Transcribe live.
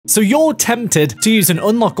So you're tempted to use an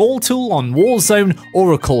unlock all tool on Warzone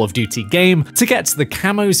or a Call of Duty game to get the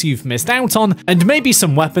camos you've missed out on, and maybe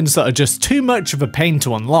some weapons that are just too much of a pain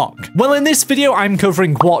to unlock. Well, in this video, I'm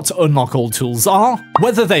covering what unlock all tools are,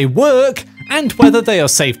 whether they work, and whether they are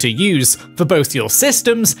safe to use for both your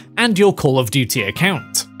systems and your Call of Duty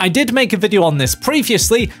account. I did make a video on this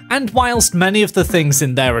previously, and whilst many of the things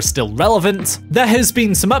in there are still relevant, there has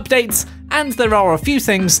been some updates, and there are a few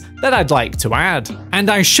things that I'd like to add. And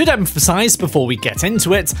I should emphasize before we get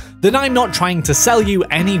into it, that I'm not trying to sell you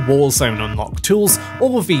any Warzone unlock tools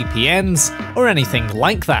or VPNs or anything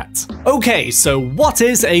like that. Okay, so what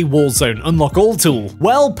is a Warzone unlock all tool?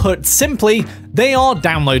 Well, put simply, they are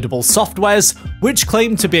downloadable softwares which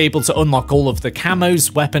claim to be able to unlock all of the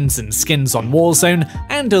camos, weapons and skins on Warzone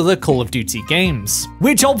and other Call of Duty games,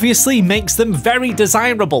 which obviously makes them very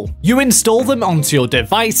desirable. You install them onto your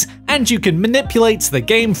device and you can manipulate the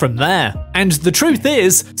game from there. And the truth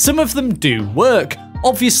is, some of them do work.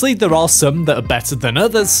 Obviously, there are some that are better than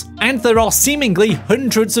others, and there are seemingly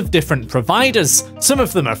hundreds of different providers. Some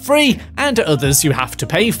of them are free, and others you have to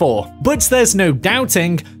pay for. But there's no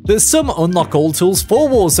doubting that some unlock all tools for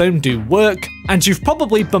Warzone do work, and you've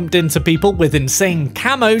probably bumped into people with insane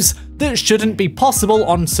camos that shouldn't be possible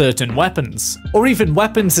on certain weapons, or even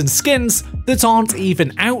weapons and skins that aren't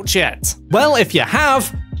even out yet. Well, if you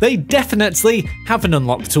have, they definitely have an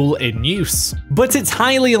unlock tool in use, but it's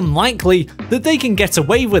highly unlikely that they can get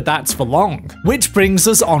away with that for long. Which brings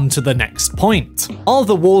us on to the next point. Are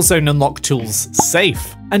the Warzone unlock tools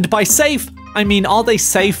safe? And by safe, I mean, are they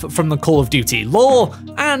safe from the Call of Duty lore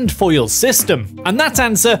and for your system? And that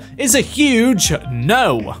answer is a huge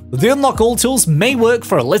no. The unlock all tools may work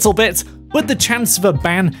for a little bit, but the chance of a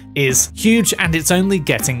ban is huge and it's only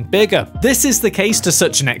getting bigger. This is the case to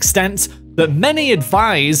such an extent that many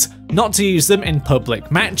advise not to use them in public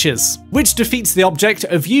matches, which defeats the object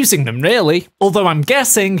of using them really, although I'm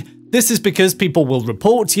guessing this is because people will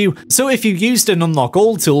report you, so if you used an unlock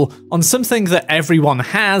all tool on something that everyone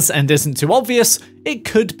has and isn't too obvious, it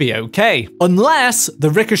could be okay, unless the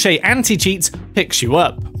Ricochet anti-cheat picks you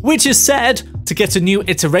up, which is said to get a new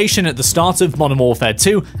iteration at the start of Modern Warfare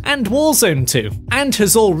 2 and Warzone 2, and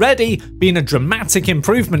has already been a dramatic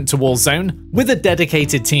improvement to Warzone, with a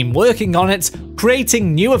dedicated team working on it,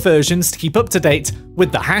 creating newer versions to keep up to date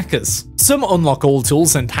with the hackers. Some unlock all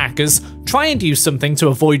tools and hackers try and use something to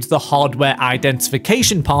avoid the hardware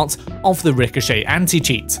identification part of the Ricochet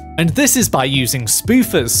anti-cheat, and this is by using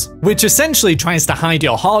spoofers, which essentially tries to hide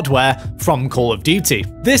your hardware from Call of Duty.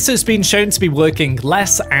 This has been shown to be working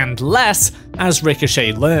less and less as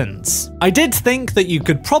Ricochet learns. I did think that you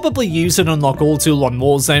could probably use an unlock all tool on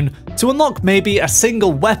Warzone to unlock maybe a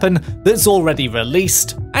single weapon that's already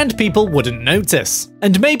released, and people wouldn't notice.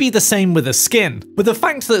 And maybe the same with a skin, but the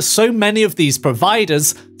fact that so many of these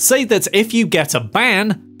providers say that if you get a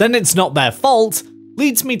ban, then it's not their fault,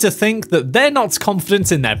 leads me to think that they're not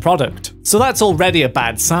confident in their product. So that's already a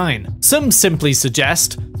bad sign. Some simply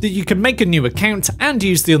suggest that you can make a new account and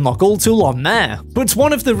use the unlock all tool on there. But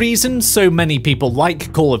one of the reasons so many people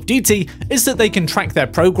like Call of Duty is that they can track their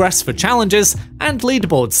progress for challenges and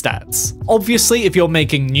leaderboard stats. Obviously, if you're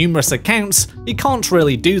making numerous accounts, you can't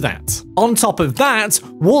really do that. On top of that,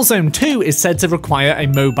 Warzone 2 is said to require a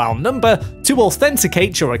mobile number to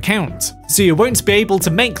authenticate your account, so you won't be able to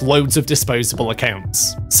make loads of disposable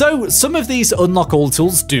accounts. So some of these unlock all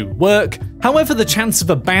tools do work, however the chance of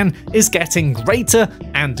a ban is getting greater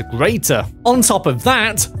and greater. On top of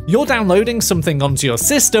that, you're downloading something onto your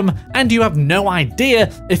system and you have no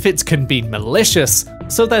idea if it can be malicious,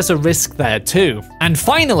 so there's a risk there too. And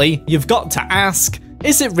finally, you've got to ask,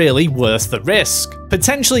 is it really worth the risk?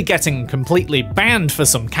 Potentially getting completely banned for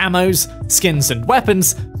some camos, skins and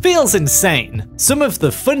weapons feels insane. Some of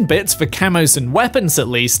the fun bits for camos and weapons at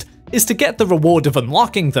least is to get the reward of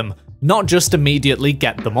unlocking them, not just immediately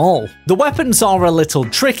get them all. The weapons are a little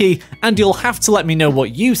tricky, and you'll have to let me know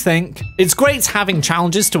what you think. It's great having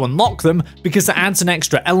challenges to unlock them because it adds an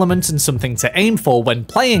extra element and something to aim for when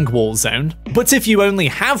playing Warzone. But if you only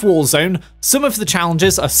have Warzone, some of the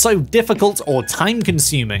challenges are so difficult or time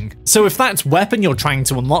consuming. So if that weapon you're trying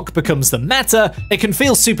to unlock becomes the meta, it can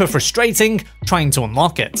feel super frustrating trying to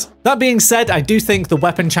unlock it. That being said, I do think the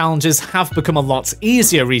weapon challenges have become a lot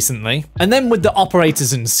easier recently. And then with the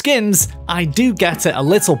operators and skins, I do get it a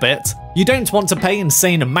little bit. You don't want to pay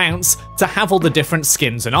insane amounts to have all the different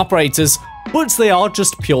skins and operators, but they are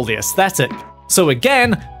just purely aesthetic. So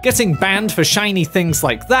again, getting banned for shiny things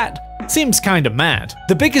like that seems kinda mad.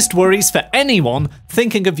 The biggest worries for anyone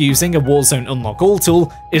thinking of using a Warzone unlock all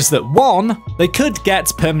tool is that 1, they could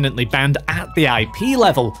get permanently banned at the IP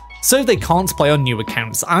level, so they can't play on new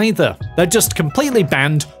accounts either. They're just completely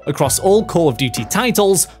banned across all Call of Duty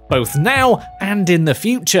titles, both now and in the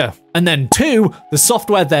future. And then 2, the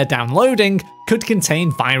software they're downloading could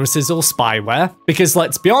contain viruses or spyware, because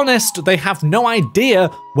let's be honest, they have no idea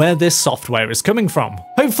where this software is coming from.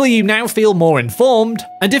 Hopefully you now feel more informed,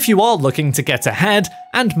 and if you are looking to get ahead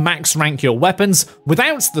and max rank your weapons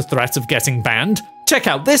without the threat of getting banned, check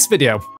out this video.